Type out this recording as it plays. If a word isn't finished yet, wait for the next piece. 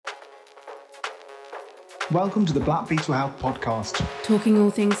Welcome to the Black Beetle Health Podcast. Talking all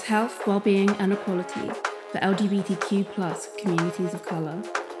things health, well-being and equality for LGBTQ plus communities of colour.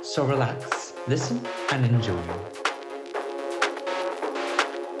 So relax, listen and enjoy.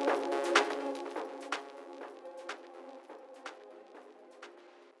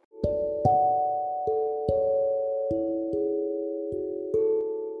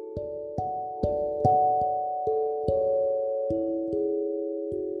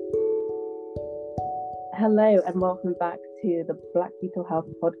 Hello and welcome back to the Black Beetle Health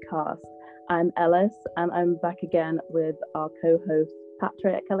Podcast. I'm Ellis and I'm back again with our co-host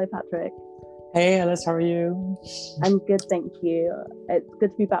Patrick. Hello Patrick. Hey Ellis, how are you? I'm good, thank you. It's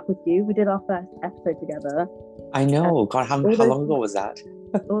good to be back with you. We did our first episode together. I know, God, how long ago was that?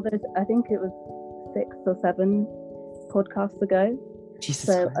 I think it was 6 or 7 podcasts ago. Jesus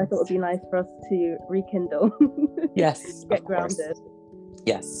so Christ. I thought it'd be nice for us to rekindle. Yes. Get grounded.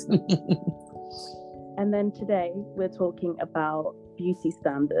 Yes. And then today we're talking about beauty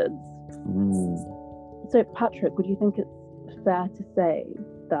standards. So Patrick, would you think it's fair to say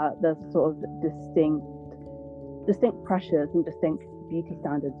that there's sort of distinct pressures and distinct beauty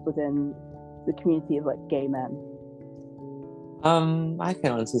standards within the community of like gay men? I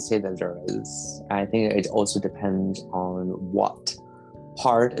can honestly say that there is. I think it also depends on what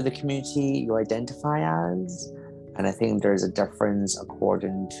part of the community you identify as. And I think there's a difference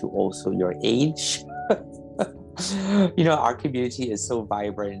according to also your age. You know, our community is so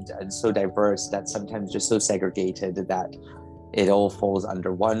vibrant and so diverse that sometimes just so segregated that it all falls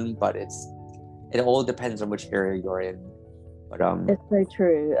under one, but it all depends on which area you're in. But it's so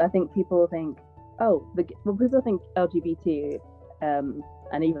true. I think people think, people think LGBT, and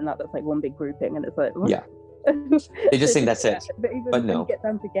even that's like one big grouping, and it's like, what? Yeah. They just think that's it. But even but when no. you get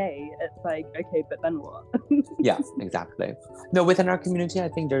down to gay, it's like, okay, but then what? Yeah, exactly. No, within our community, I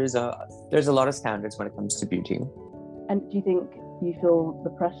think there's a lot of standards when it comes to beauty. And do you think you feel the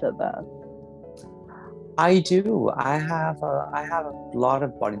pressure there? I do. I have a lot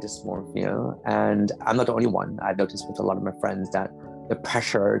of body dysmorphia, and I'm not the only one. I've noticed with a lot of my friends that the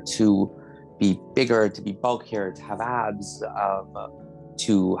pressure to be bigger, to be bulkier, to have abs,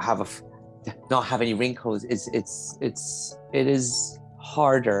 to not have any wrinkles, it is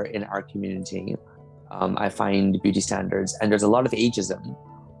harder in our community. I find beauty standards, and there's a lot of ageism.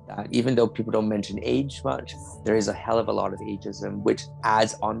 Even though people don't mention age much, there is a hell of a lot of ageism, which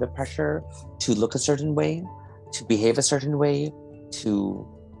adds on the pressure to look a certain way, to behave a certain way, to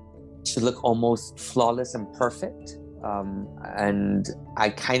look almost flawless and perfect. And I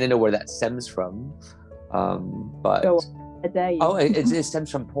kind of know where that stems from. But it stems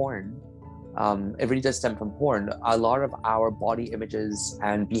from porn. It really does stem from porn. A lot of our body images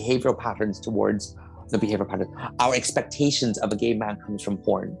and behavioral patterns our expectations of a gay man comes from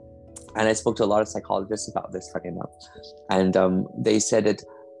porn. And I spoke to a lot of psychologists about this, funny enough. And they said that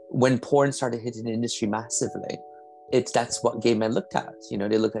when porn started hitting the industry massively, that's what gay men looked at. You know,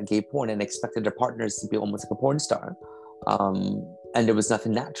 they looked at gay porn and expected their partners to be almost like a porn star. And there was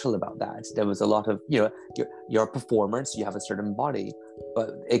nothing natural about that. There was a lot of, you know, you're a performer, so you have a certain body. But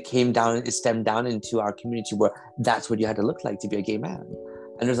it stemmed down into our community where that's what you had to look like to be a gay man.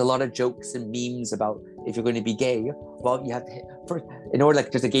 And there's a lot of jokes and memes about if you're going to be gay, well, you have to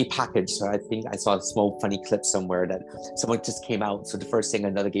there's a gay package. So I think I saw a small funny clip somewhere that someone just came out. So the first thing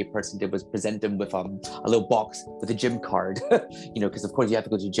another gay person did was present them with a little box with a gym card, you know, because of course you have to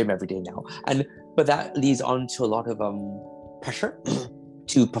go to the gym every day now. But that leads on to a lot of pressure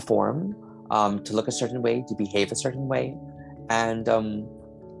to perform, to look a certain way, to behave a certain way. And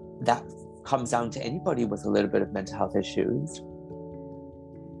that comes down to anybody with a little bit of mental health issues.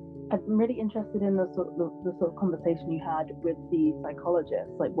 I'm really interested in the sort of conversation you had with the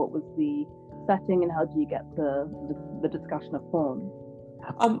psychologist. Like, what was the setting, and how do you get to the discussion of porn?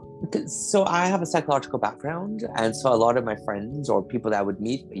 So I have a psychological background, and so a lot of my friends or people that I would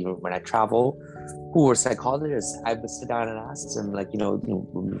meet, you know, when I travel, who were psychologists, I would sit down and ask them, like, you know,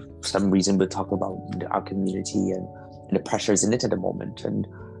 for some reason we'll talk about our community and the pressures in it at the moment. And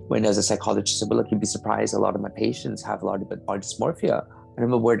when as a psychologist, I said, well, look, you'd be surprised, a lot of my patients have a lot of body dysmorphia. I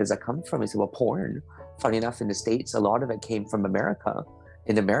remember, where does that come from? He said, well, porn. Funny enough, in the States, a lot of it came from America.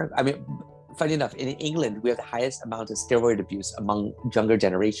 I mean, funny enough, in England, we have the highest amount of steroid abuse among younger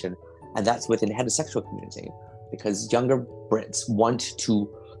generation. And that's within the heterosexual community, because younger Brits want to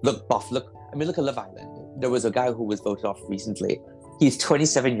look buff. Look at Love Island. There was a guy who was voted off recently. He's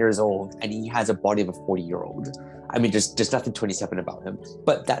 27 years old and he has a body of a 40-year-old. I mean, there's nothing 27 about him,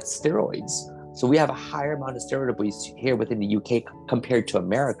 but that's steroids. So we have a higher amount of steroid abuse here within the UK compared to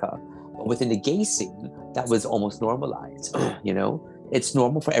America. But within the gay scene, that was almost normalized, you know? It's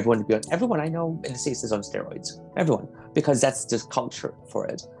normal for everyone to be on. Everyone I know in the States is on steroids. Everyone, because that's just culture for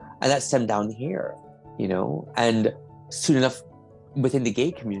it, and that's stemmed down here, you know. And soon enough, within the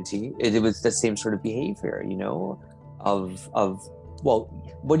gay community, it was the same sort of behavior, you know, of well,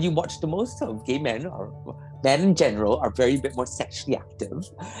 what you watch the most of, gay men in general are very bit more sexually active,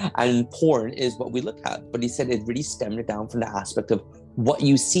 and porn is what we look at. But he said it really stemmed down from the aspect of what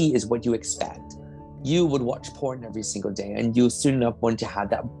you see is what you expect. You would watch porn every single day, and you soon enough want to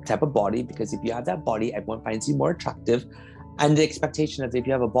have that type of body, because if you have that body, everyone finds you more attractive. And the expectation is if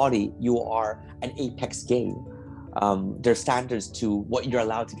you have a body, you are an apex gay. There's standards to what you're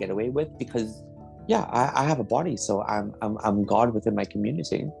allowed to get away with, because yeah, I have a body, so I'm God within my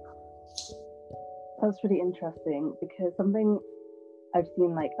community. That's really interesting, because something I've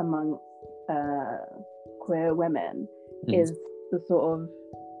seen like amongst queer women is the sort of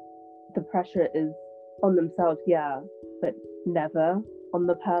the pressure is on themselves, yeah, but never on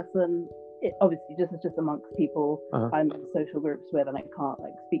the person. It obviously this is just amongst people I'm in social groups with, and I can't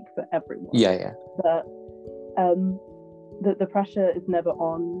like speak for everyone. Yeah. But the pressure is never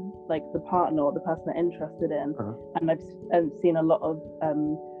on like the partner or the person they're interested in. And I've seen a lot of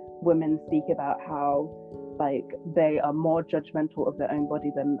women speak about how like they are more judgmental of their own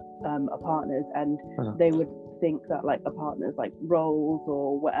body than a partner's, and they would think that like a partner's like roles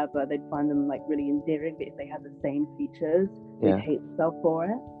or whatever, they'd find them like really endearing, but if they had the same features, they'd hate themselves for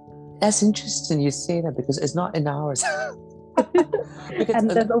it. That's interesting you say that, because it's not in ours.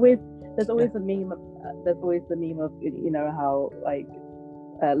 And there's always a meme. There's always the meme of, you know, how like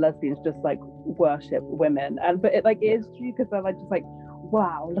lesbians just like worship women, but it is true, because they're like just like,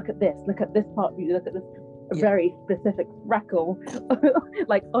 wow, look at this part of you, look at this very specific freckle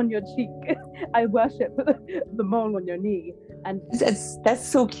like on your cheek. I worship the mole on your knee, and that's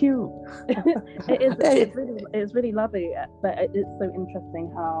so cute. It's really lovely, but it's so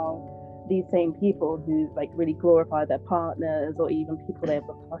interesting how these same people who like really glorify their partners or even people they have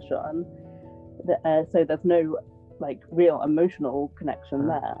a crush on, so there's no like real emotional connection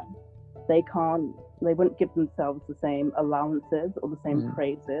there. They wouldn't give themselves the same allowances or the same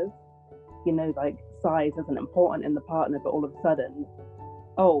praises. You know, like size isn't important in the partner, but all of a sudden,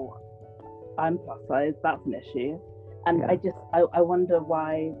 oh, I'm plus size, that's an issue. And I wonder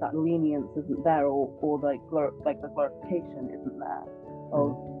why that lenience isn't there, or like the glorification isn't there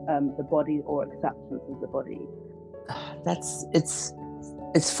of the body, or acceptance of the body.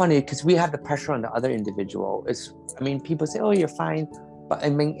 It's funny, because we have the pressure on the other individual. People say, oh, you're fine, but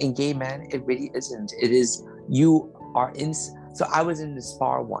I mean, in gay men, it really isn't. It is, you are in. So I was in the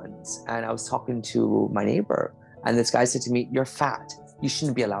spa once, and I was talking to my neighbor, and this guy said to me, you're fat, you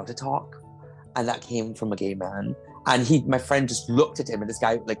shouldn't be allowed to talk. And that came from a gay man. And my friend just looked at him, and this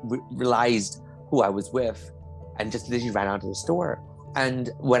guy like realized who I was with, and just literally ran out of the store. And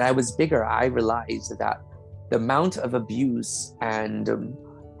when I was bigger, I realized that the amount of abuse, and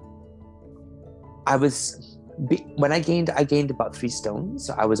when I gained about 3 stones.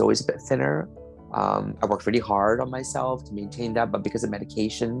 So I was always a bit thinner. I worked really hard on myself to maintain that, but because of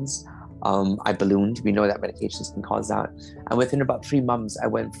medications, I ballooned. We know that medications can cause that. And within about 3 months, I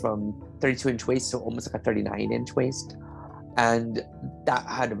went from 32-inch waist to almost like a 39-inch waist. And that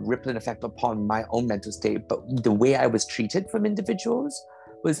had a rippling effect upon my own mental state. But the way I was treated from individuals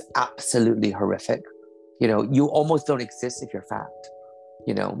was absolutely horrific. You know, you almost don't exist if you're fat,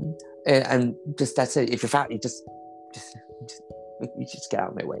 you know, and just that's it. If you're fat, you just get out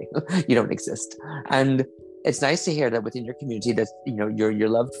of my way. You don't exist. And it's nice to hear that within your community that, you know, you're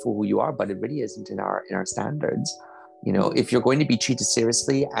loved for who you are, but it really isn't in our standards. You know, if you're going to be treated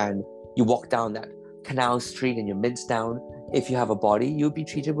seriously and you walk down that canal street and you're minced down, if you have a body, you'll be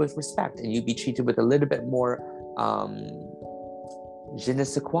treated with respect, and you'll be treated with a little bit more je ne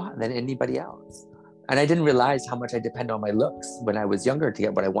sais quoi than anybody else. And I didn't realize how much I depend on my looks when I was younger to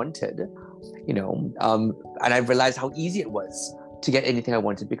get what I wanted, you know, and I realized how easy it was to get anything I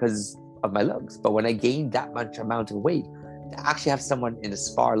wanted because of my looks. But when I gained that much amount of weight, to actually have someone in a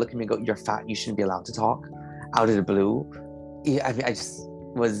spa look at me and go, you're fat, you shouldn't be allowed to talk, out of the blue. I mean, I just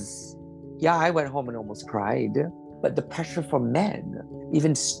was, I went home and almost cried. But the pressure from men,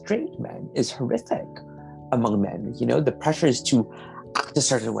 even straight men, is horrific among men. You know, the pressure is to act a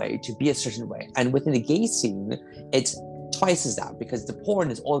certain way, to be a certain way. And within the gay scene, it's twice as that, because the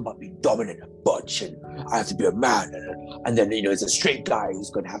porn is all about being dominant and butch, and I have to be a man, and then, you know, it's a straight guy who's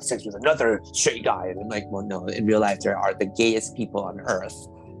going to have sex with another straight guy. And I'm like, well, no, in real life, there are the gayest people on earth.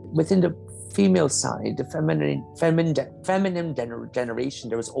 Within the female side, the feminine generation,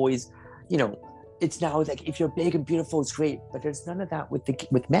 there was always, you know, it's now like if you're big and beautiful, it's great, but there's none of that with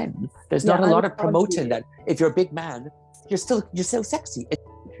men. There's Yeah, not a I lot would of promoting argue- that if you're a big man, you're still sexy.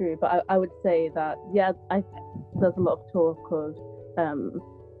 True, but I would say that there's a lot of talk of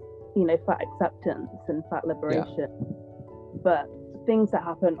fat acceptance and fat liberation, but things that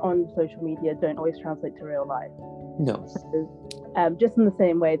happen on social media don't always translate to real life. No. So, just in the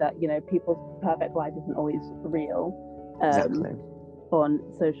same way that people's perfect life isn't always real Exactly. on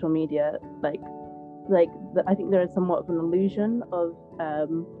social media, I think there is somewhat of an illusion of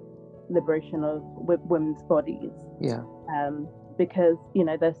liberation of women's bodies. Yeah. Because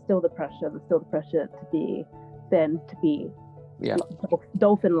there's still the pressure to be thin, to be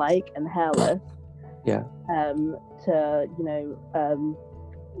dolphin-like and hairless. Yeah. To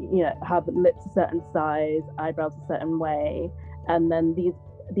have lips a certain size, eyebrows a certain way, and then these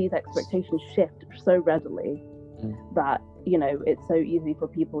expectations shift so readily that it's so easy for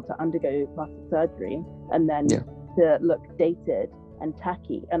people to undergo plastic surgery and then to look dated and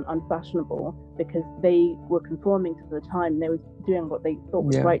tacky and unfashionable because they were conforming to the time. They were doing what they thought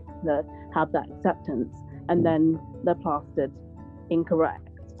was right to have that acceptance, and then they're plastered incorrect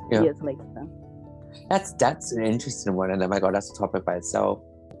years later. That's an interesting one, and oh my god, that's a topic by itself.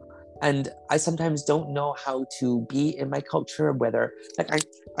 And I sometimes don't know how to be in my culture, whether like I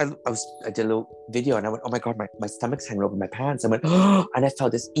did a little video and I went, oh my god, my stomach's hanging over my pants. I went, oh, and I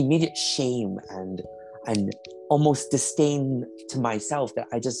felt this immediate shame and almost disdain to myself that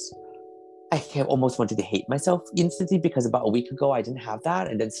I almost wanted to hate myself instantly, because about a week ago I didn't have that,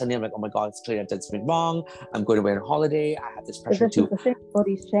 and then suddenly I'm like, oh my god, it's clear I've done something wrong. I'm going away on holiday. I have this pressure to. The thing,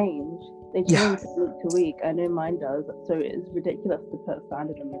 bodies change. They change week to week. I know mine does. So it's ridiculous to put a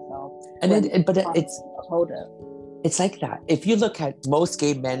standard on yourself. And it's uphold it. It's like that. If you look at most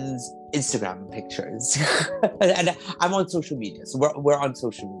gay men's Instagram pictures, and I'm on social media, so we're on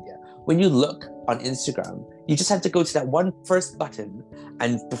social media. When you look on Instagram, you just have to go to that one first button,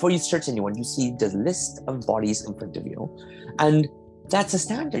 and before you search anyone, you see the list of bodies in front of you, and that's a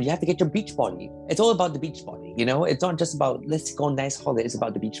standard. You have to get your beach body. It's all about the beach body, It's not just about let's go on nice holiday. It's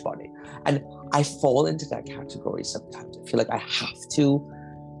about the beach body, and I fall into that category sometimes. I feel like I have to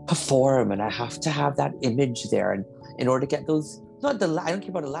perform and I have to have that image there, and in order to get those, I don't care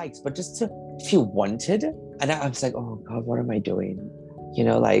about the likes, but just to feel wanted. And I was like, oh god, what am I doing?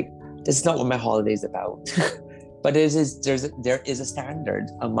 This is not what my holiday is about. But there is a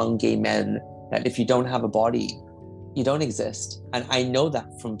standard among gay men that if you don't have a body, you don't exist. And I know that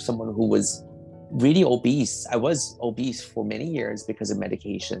from someone who was really obese. I was obese for many years because of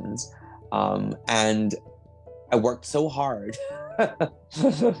medications, and I worked so hard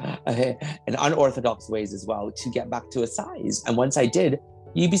in unorthodox ways as well to get back to a size. And once I did,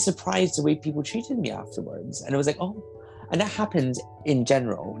 you'd be surprised the way people treated me afterwards. And it was like, oh, and that happens in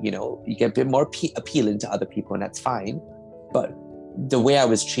general. You get a bit more appealing to other people, and that's fine. But the way I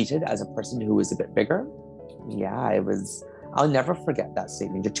was treated as a person who was a bit bigger, I'll never forget that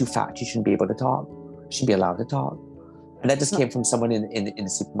statement. You're too fat. You shouldn't be able to talk. You shouldn't be allowed to talk. And that just came from someone in the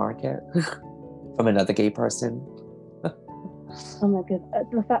supermarket, from another gay person. Oh my god,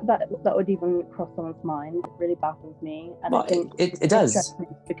 the fact that would even cross someone's mind really baffles me. And well, I think it does.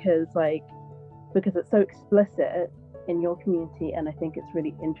 Because it's so explicit in your community, and I think it's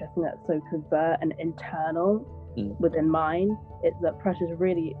really interesting that it's so covert and internal within mine. It's that pressure's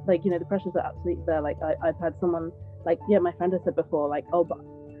really the pressures are absolutely there. I've had someone my friend has said before, I want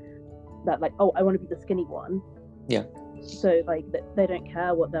to be the skinny one. Yeah. So they don't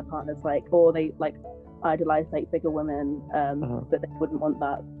care what their partner's like, or they idolize bigger women, but they wouldn't want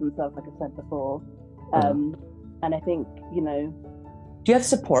that themselves, like I said before. And I think do you have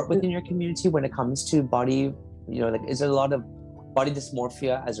support within your community when it comes to body? Is there a lot of body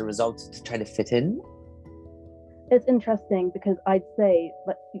dysmorphia as a result to try to fit in? It's interesting because I'd say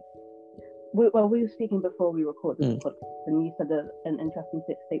we were speaking before we recorded this podcast, and you said an interesting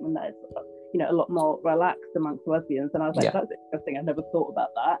statement that it's a lot more relaxed amongst lesbians, and I was like, that's interesting. I never thought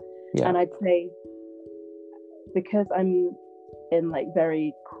about that. And I'd say because I'm in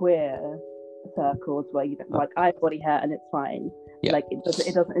very queer circles where I have body hair and it's fine. It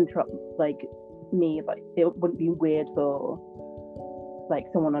doesn't interrupt me. It wouldn't be weird for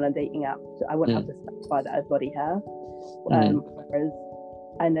someone on a dating app. I wouldn't have to specify that I have body hair. Whereas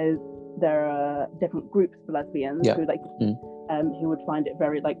I know there are different groups of lesbians who would find it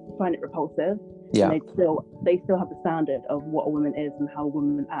very find it repulsive. And they still have the standard of what a woman is and how a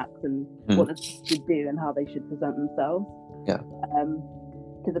woman acts and what they should do and how they should present themselves.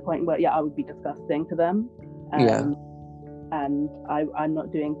 To the point where I would be disgusting to them. And I'm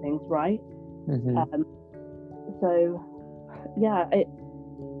not doing things right.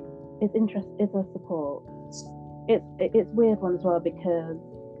 It's a support. It's weird one as well, because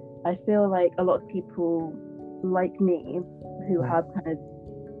I feel like a lot of people like me who have kind of,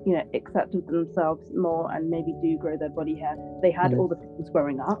 you know, accepted themselves more and maybe do grow their body hair, they had all the things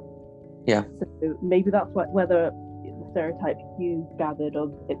growing up. Yeah. So maybe that's whether the stereotype you gathered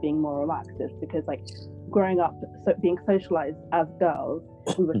of it being more relaxed is because, like, growing up, so being socialized as girls,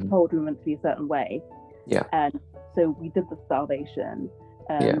 we were told we were meant to be a certain way. Yeah. And so we did the starvation.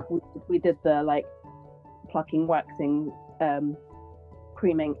 We did the, like, plucking, waxing,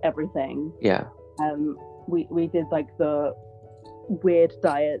 creaming, everything. Yeah. We did, like, the weird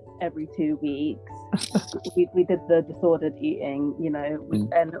diets every 2 weeks. we did the disordered eating, you know,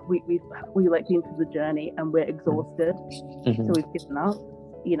 and we like been through the journey and we're exhausted, so we've given up.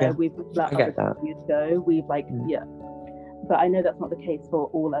 You know, we've let other years go. We've like but I know that's not the case for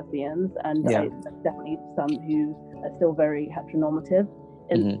all lesbians, and there's definitely some who are still very heteronormative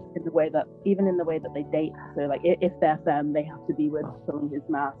in the way that, even in the way that they date. So like if they're femme, they have to be with someone who's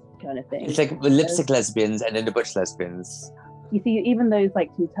masked, kind of thing. It's like lipstick lesbians and then the butch lesbians. You see, even those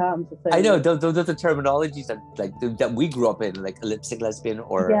like two terms are so. I know those are the terminologies that we grew up in, like a lipstick lesbian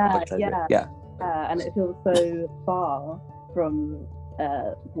or a butch lesbian. And it feels so far from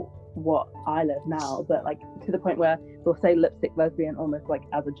what I live now, but like to the point where we'll say lipstick lesbian almost like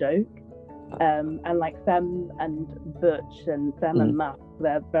as a joke, and like femme and butch and femme and mask,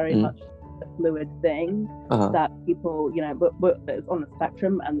 they're very much a fluid thing that people, you know, but it's on the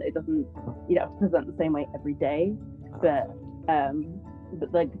spectrum and it doesn't, you know, present the same way every day, but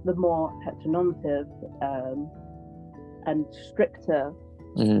like the more heteronormative and stricter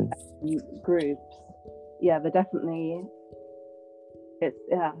groups, they're definitely,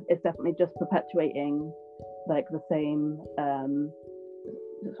 it's definitely just perpetuating like the same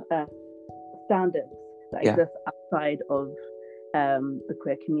standards that exist outside of the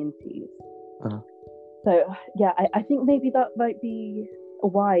queer communities. So I think maybe that might be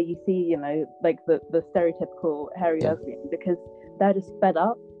why you see, you know, like the stereotypical hairy lesbian, because they're just fed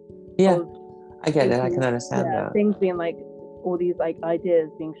up. I get it. I can understand that. Things being like, all these like ideas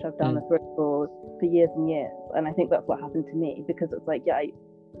being shoved down the throat for years and years, and I think that's what happened to me, because it's like I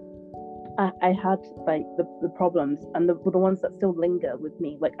had like the problems and the ones that still linger with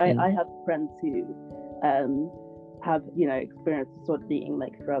me. Like I have friends who have, you know, experienced sort of eating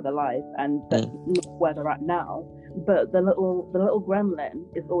like throughout their life, and that's not where they're at now, but the little gremlin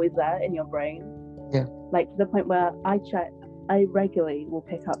is always there in your brain, like to the point where I regularly will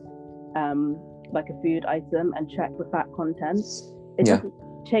pick up like a food item and check the fat content. It doesn't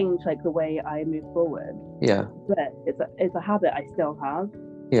change like the way I move forward, but it's a habit I still have,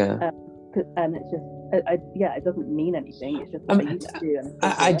 and it's just it doesn't mean anything. It's just what I used to do. And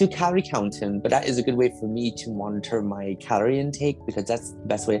I do calorie counting, but that is a good way for me to monitor my calorie intake, because that's the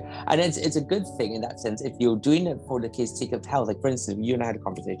best way, and it's a good thing in that sense if you're doing it for the sake of health. Like for instance, you and I had a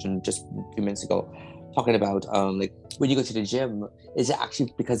conversation just a few minutes ago talking about like when you go to the gym, is it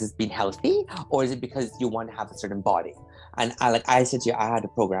actually because it's been healthy, or is it because you want to have a certain body? And I said to you, I had to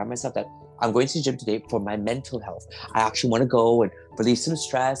program myself that I'm going to the gym today for my mental health. I actually want to go and release some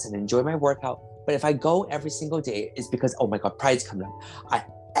stress and enjoy my workout. But if I go every single day, it's because, oh my God, Pride's coming up.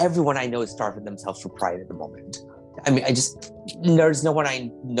 Everyone I know is starving themselves for Pride at the moment. I mean, there's no one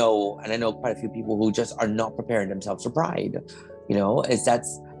I know, and I know quite a few people who just are not preparing themselves for Pride. You know,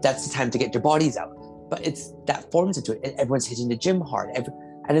 that's the time to get your bodies out. But that forms into it. Everyone's hitting the gym hard.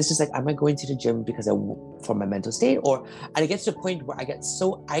 And it's just like, am I going to the gym because for my mental state? And it gets to a point where I get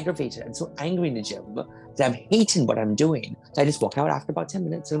so aggravated and so angry in the gym that I'm hating what I'm doing. So I just walk out after about 10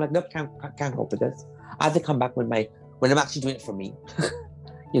 minutes and I'm like, nope, can't cope with this. I have to come back when I'm actually doing it for me.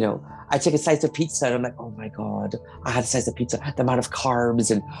 You know, I take a slice of pizza and I'm like, oh my God, I had a slice of pizza, the amount of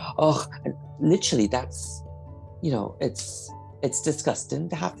carbs and literally that's, you know, it's disgusting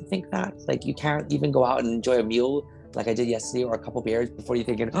to have to think that. Like you can't even go out and enjoy a meal like I did yesterday or a couple beers before you're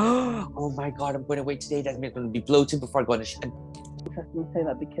thinking, oh my God, I'm going to wait today. That means I'm going to be bloated before I go on the shed. Interesting to say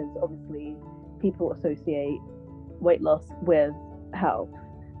that, because obviously people associate weight loss with health.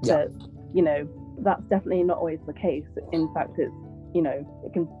 But, you know, that's definitely not always the case. In fact, it's, you know,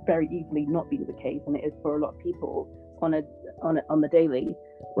 it can very easily not be the case, and it is for a lot of people on the daily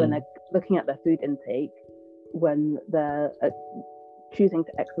when they're looking at their food intake, when they're choosing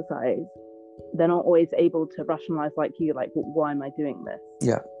to exercise. They're not always able to rationalize like you, like, well, why am I doing this?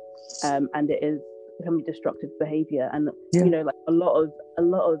 And it can be destructive behavior, and you know, like a lot of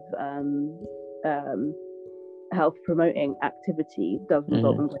health promoting activity does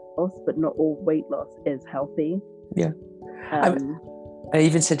result in weight loss, but not all weight loss is healthy. I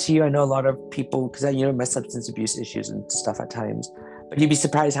even said to you, I know a lot of people, because I, you know, my substance abuse issues and stuff at times, But you'd be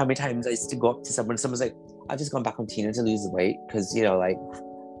surprised how many times I used to go up to someone, someone's like, I've just gone back on Tina to lose the weight because,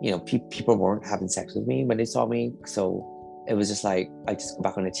 people weren't having sex with me when they saw me. So it was just like, I just go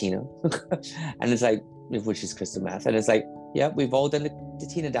back on a Tina. And it's like, which is crystal meth. And it's like, yeah, we've all done the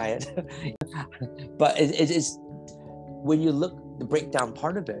Tina diet. But it is, when you look, the breakdown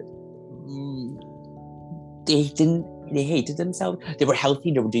part of it, they hated themselves. They were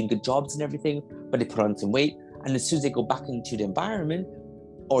healthy, they were doing good jobs and everything, but they put on some weight. And as soon as they go back into the environment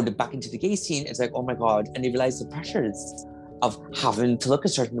or back into the gay scene, it's like, oh my God. And they realize the pressures of having to look a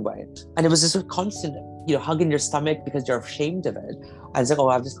certain way. And it was this constant, hugging your stomach because you're ashamed of it. I was like, oh,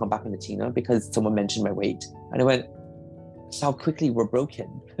 I've just gone back on the Tina because someone mentioned my weight. And I went, that's how quickly we're broken,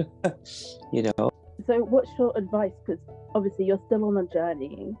 So what's your advice? Because obviously you're still on a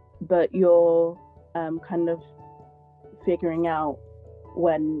journey, but you're kind of figuring out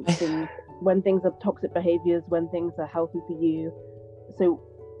when things are toxic behaviors, when things are healthy for you. So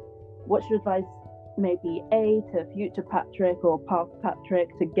what's your advice, maybe to future Patrick or past Patrick,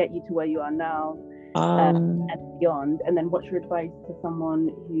 to get you to where you are now and beyond? And then what's your advice to someone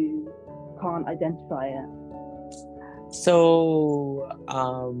who can't identify it? So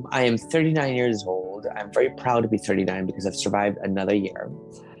I am 39 years old. I'm very proud to be 39 because I've survived another year.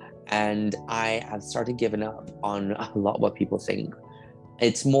 And I have started giving up on a lot what people think.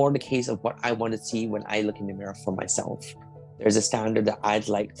 It's more the case of what I want to see when I look in the mirror for myself. There's a standard that I'd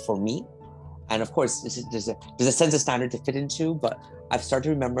like for me. And of course, there's a sense of standard to fit into, but I've started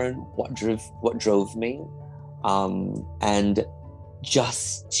remembering what drove me. And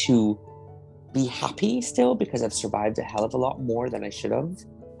just to be happy still, because I've survived a hell of a lot more than I should have.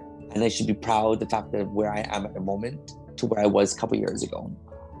 And I should be proud of the fact that where I am at the moment to where I was a couple of years ago.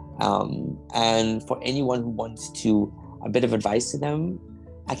 And for anyone who wants a bit of advice to them,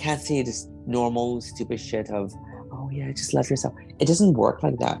 I can't say this normal, stupid shit of, oh yeah, just love yourself. It doesn't work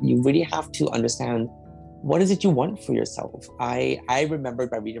like that. You really have to understand what is it you want for yourself. I remember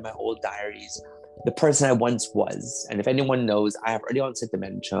by reading my old diaries, the person I once was. And if anyone knows, I have early onset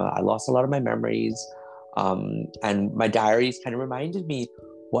dementia. I lost a lot of my memories. And my diaries kind of reminded me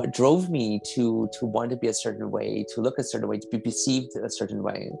what drove me to want to be a certain way, to look a certain way, to be perceived a certain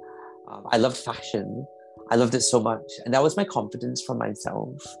way. I loved fashion. I loved it so much. And that was my confidence for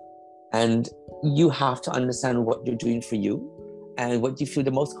myself. And you have to understand what you're doing for you and what you feel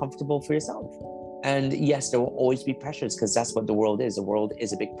the most comfortable for yourself. And yes, there will always be pressures because that's what the world is. The world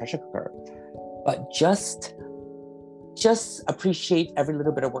is a big pressure cooker. But just appreciate every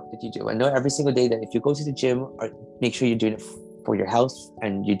little bit of work that you do. And know every single day that if you go to the gym, or make sure you're doing it for your health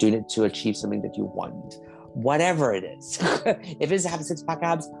and you're doing it to achieve something that you want. Whatever it is. If it's having six-pack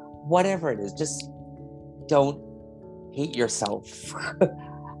abs, whatever it is, just don't hate yourself.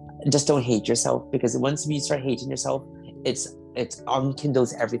 Just don't hate yourself, because once you start hating yourself, it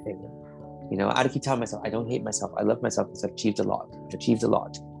unkindles everything. I keep telling myself, I don't hate myself. I love myself because I've achieved a lot.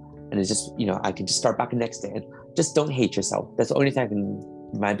 And it's just, I can just start back the next day and just don't hate yourself. That's the only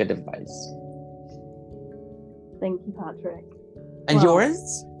thing my bit of advice. Thank you, Patrick. And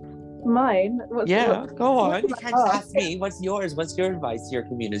yours? Mine? Go on. You can't just ask me. What's yours? What's your advice to your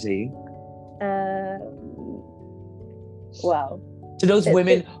community? Well, to those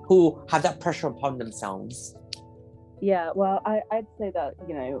women who have that pressure upon themselves. Yeah, well, I'd say that,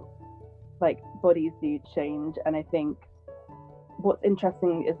 bodies do change. And I think what's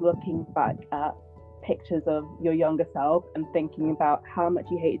interesting is looking back at pictures of your younger self and thinking about how much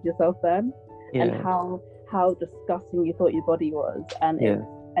you hated yourself then, and how disgusting you thought your body was. And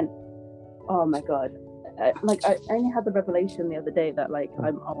oh my God, I only had the revelation the other day that I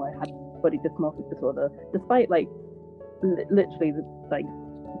had body dysmorphic disorder, despite literally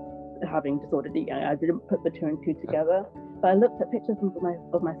having disordered eating. I didn't put the two and two together, but I looked at pictures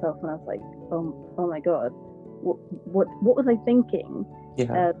of myself and I was like, oh my God, what was I thinking?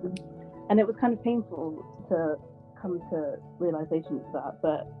 And it was kind of painful to come to realization of that.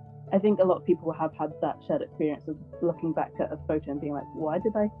 But I think a lot of people have had that shared experience of looking back at a photo and being like, why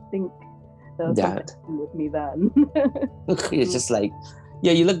did I think there was something wrong with me then? It's just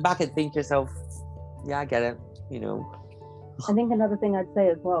you look back and think to yourself, I get it, I think another thing I'd say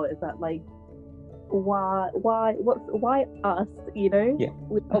as well is that why us, we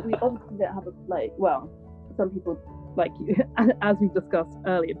obviously don't have some people like you, as we discussed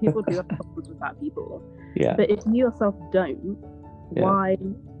earlier, people do have problems with fat people, but if you yourself don't, why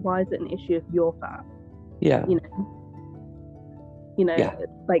is it an issue if you're fat?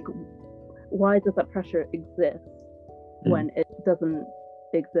 Why does that pressure exist when it doesn't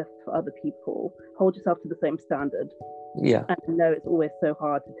exist for other people? Hold yourself to the same standard. And I know it's always so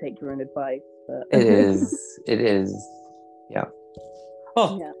hard to take your own advice, but it is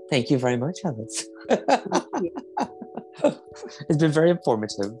Oh, Yeah. thank you very much, Alice. you. It's been very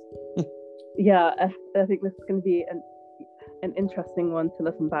informative. Yeah, I think this is going to be an interesting one to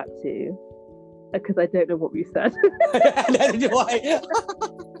listen back to, because I don't know what we said. Neither do I.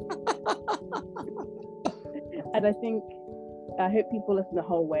 And I hope people listen the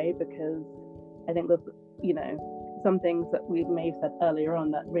whole way, because I think there's, some things that we may have said earlier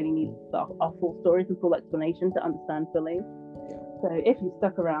on that really need our full stories and full explanation to understand fully. Yeah. So if you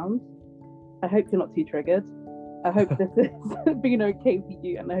stuck around, I hope you're not too triggered. I hope this is being okay for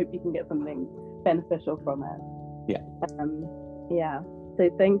you, and I hope you can get something beneficial from it. Yeah. Yeah. So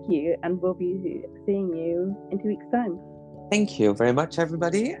thank you, and we'll be seeing you in 2 weeks' time. Thank you very much,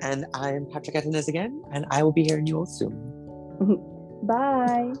 everybody. And I'm Patrick Etenes again, and I will be hearing you all soon.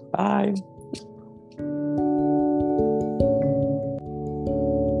 Bye. Bye.